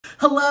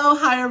Hello,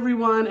 hi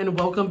everyone, and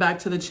welcome back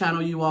to the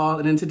channel, you all.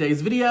 And in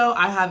today's video,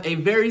 I have a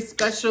very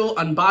special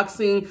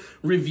unboxing,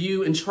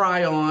 review, and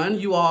try on,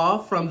 you all,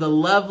 from the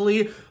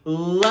lovely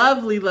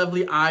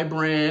eye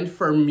brand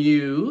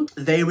Firmoo.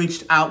 They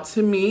reached out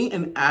to me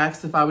and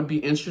asked if I would be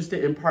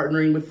interested in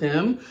partnering with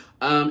them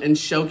and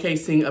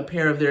showcasing a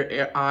pair of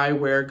their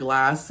eyewear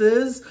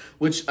glasses,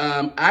 which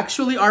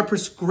actually are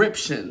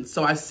prescriptions.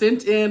 So I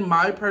sent in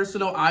my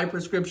personal eye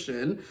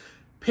prescription,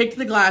 picked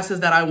the glasses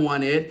that I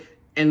wanted,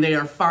 and they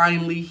are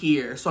finally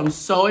here. So I'm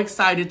so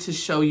excited to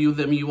show you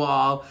them, you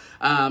all,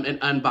 and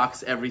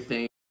unbox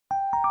everything.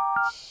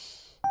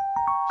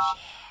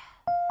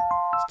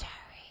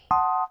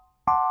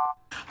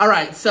 All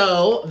right,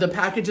 so the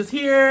package is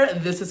here.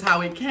 This is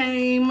how it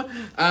came.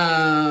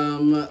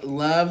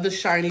 Love the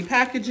shiny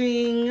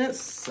packaging.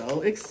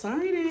 So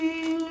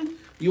exciting.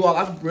 You all,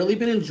 I've really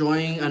been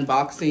enjoying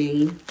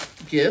unboxing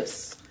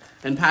gifts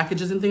and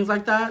packages and things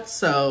like that.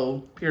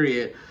 So,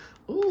 period.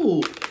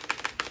 Ooh.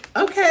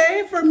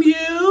 Okay, from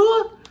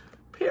you,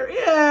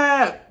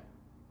 period.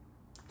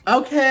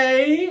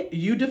 Okay,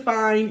 you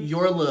define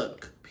your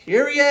look,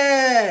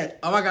 period.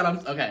 Oh my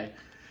God, okay.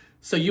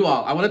 So you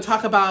all, I want to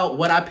talk about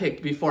what I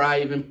picked before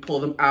I even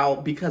pull them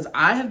out, because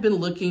I have been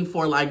looking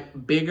for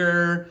like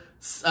bigger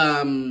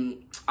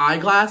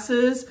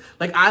eyeglasses.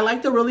 Like I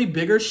like the really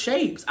bigger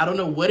shapes. I don't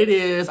know what it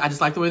is. I just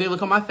like the way they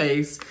look on my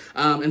face.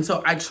 And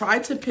so I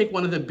tried to pick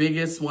one of the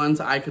biggest ones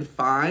I could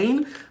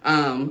find.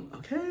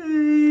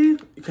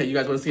 Okay, you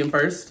guys want to see them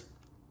first?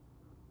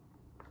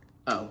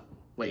 Oh,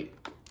 wait.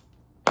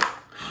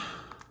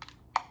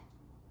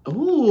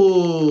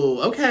 Ooh,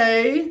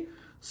 okay.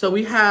 So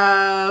we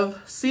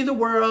have see the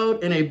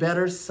world in a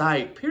better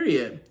sight,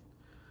 period.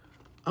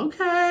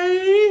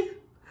 Okay.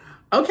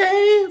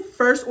 Okay,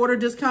 first order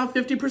discount,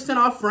 50%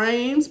 off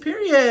frames,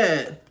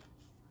 period.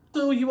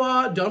 So you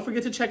all, don't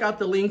forget to check out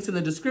the links in the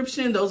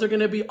description. Those are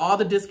gonna be all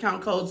the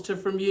discount codes to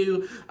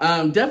Firmoo.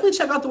 Definitely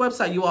check out the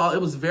website, you all.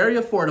 It was very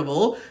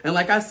affordable. And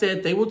like I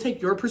said, they will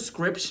take your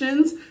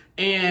prescriptions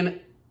and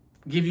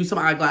give you some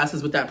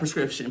eyeglasses with that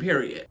prescription,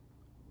 period.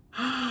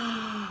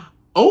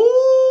 Oh!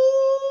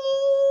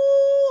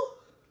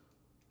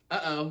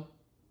 Uh-oh.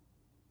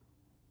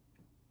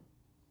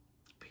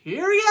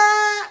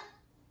 Period.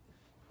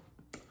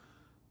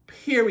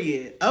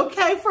 Period.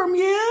 Okay, from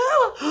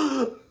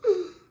you.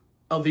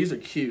 Oh, these are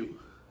cute.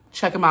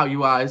 Check them out,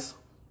 you guys.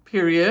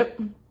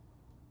 Period.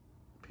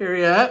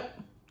 Period.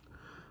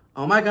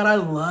 Oh my God, I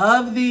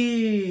love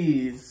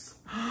these.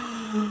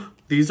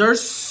 These are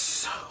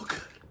so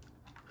good.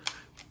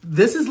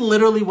 This is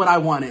literally what I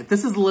wanted.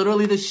 This is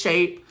literally the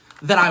shape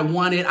that I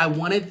wanted. I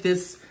wanted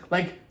this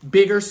like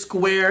bigger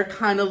square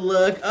kind of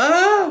look.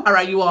 Oh! All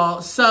right, you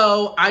all.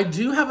 So I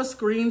do have a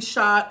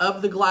screenshot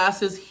of the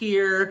glasses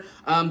here.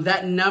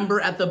 That number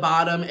at the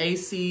bottom,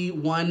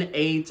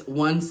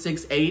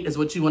 AC18168, is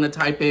what you want to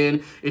type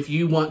in if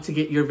you want to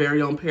get your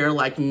very own pair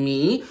like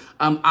me.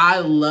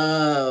 I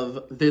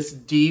love this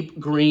deep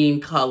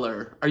green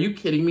color. Are you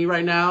kidding me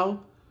right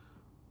now?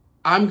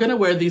 I'm gonna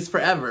wear these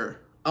forever.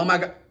 Oh my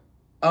God.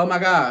 Oh my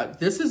God.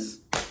 This is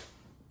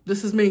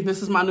me.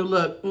 This is my new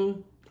look.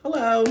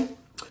 Hello.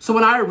 So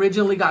when I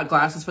originally got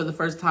glasses for the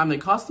first time, they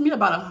cost me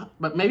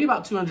maybe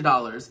about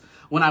 $200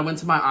 when I went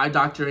to my eye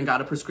doctor and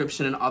got a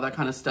prescription and all that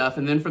kind of stuff.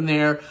 And then from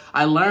there,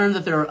 I learned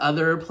that there are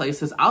other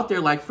places out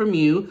there like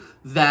Firmoo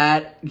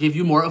that give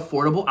you more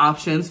affordable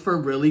options for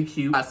really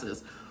cute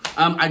glasses.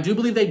 I do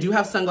believe they do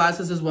have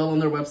sunglasses as well on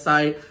their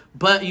website,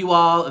 but you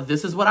all,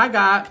 this is what I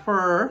got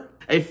for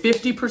a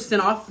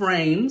 50% off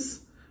frames.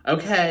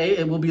 Okay,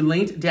 it will be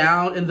linked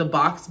down in the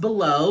box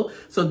below.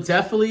 So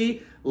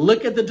definitely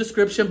look at the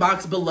description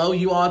box below,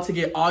 you all, to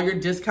get all your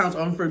discounts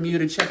on Firmoo,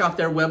 to check out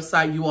their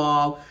website, you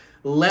all.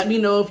 Let me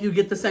know if you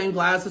get the same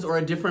glasses or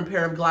a different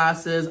pair of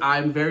glasses.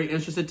 I'm very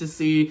interested to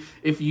see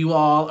if you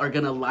all are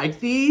gonna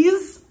like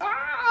these.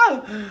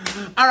 All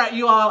right,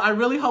 you all, I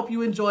really hope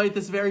you enjoyed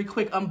this very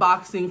quick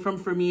unboxing from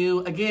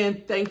Firmoo.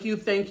 Again, thank you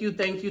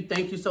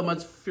so much,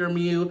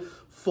 Firmoo,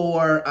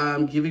 for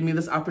giving me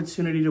this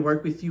opportunity to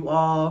work with you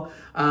all.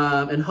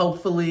 And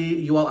hopefully,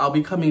 you all, I'll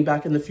be coming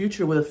back in the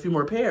future with a few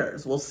more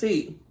pairs. We'll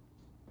see.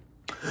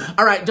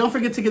 All right, don't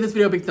forget to give this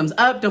video a big thumbs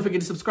up. Don't forget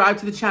to subscribe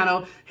to the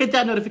channel. Hit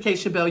that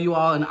notification bell, you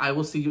all, and I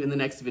will see you in the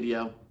next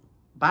video.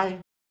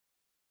 Bye.